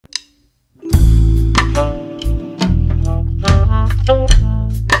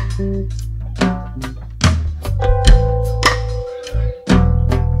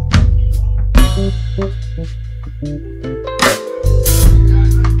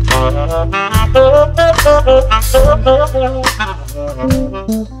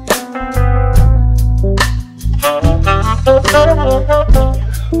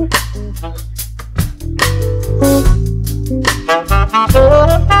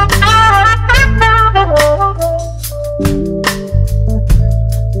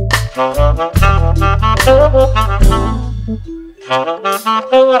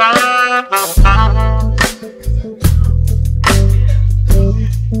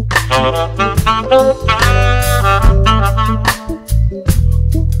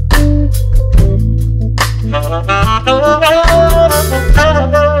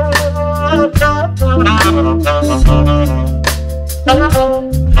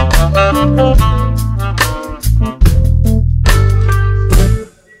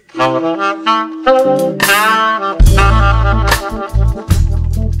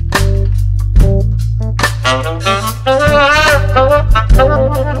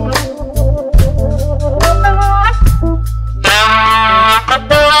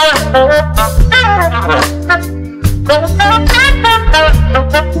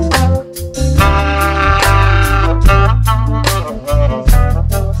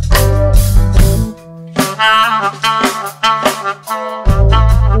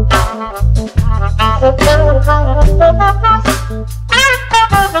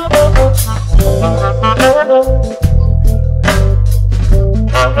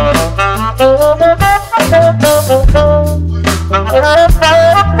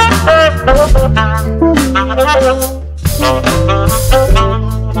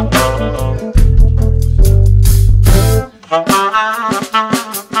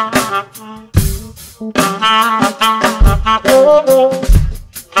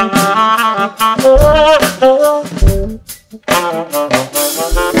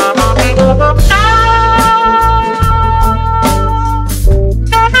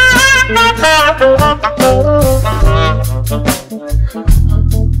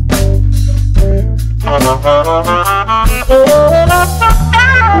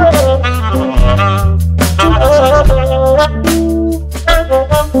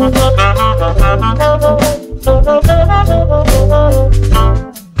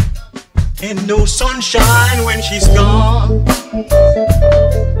Ain't no sunshine when she's gone.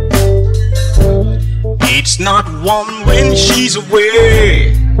 It's not warm when she's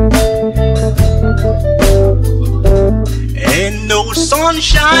away. Ain't no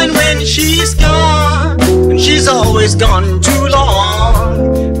sunshine when she's gone, and she's always gone too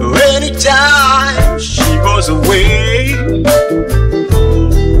long. Anytime she goes away,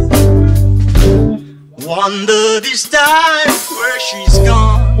 wonder this time where she's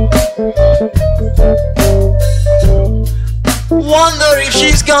gone. Wonder if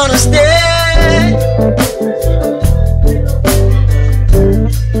she's gonna stay.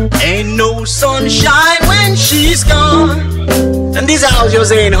 Ain't no sunshine when she's gone, and this house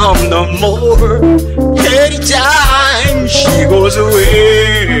just ain't home no more. Anytime she goes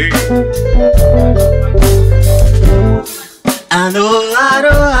away, I know, I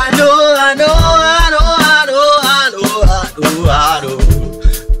know, I know, I know, I know, I know, I know, I know,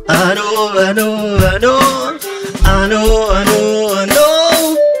 I know, I know, I know, I know, I know, I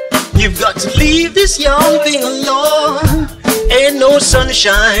know. You've got to leave this young thing alone. Ain't no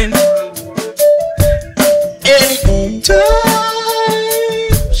sunshine anytime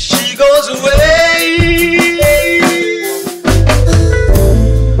she goes away.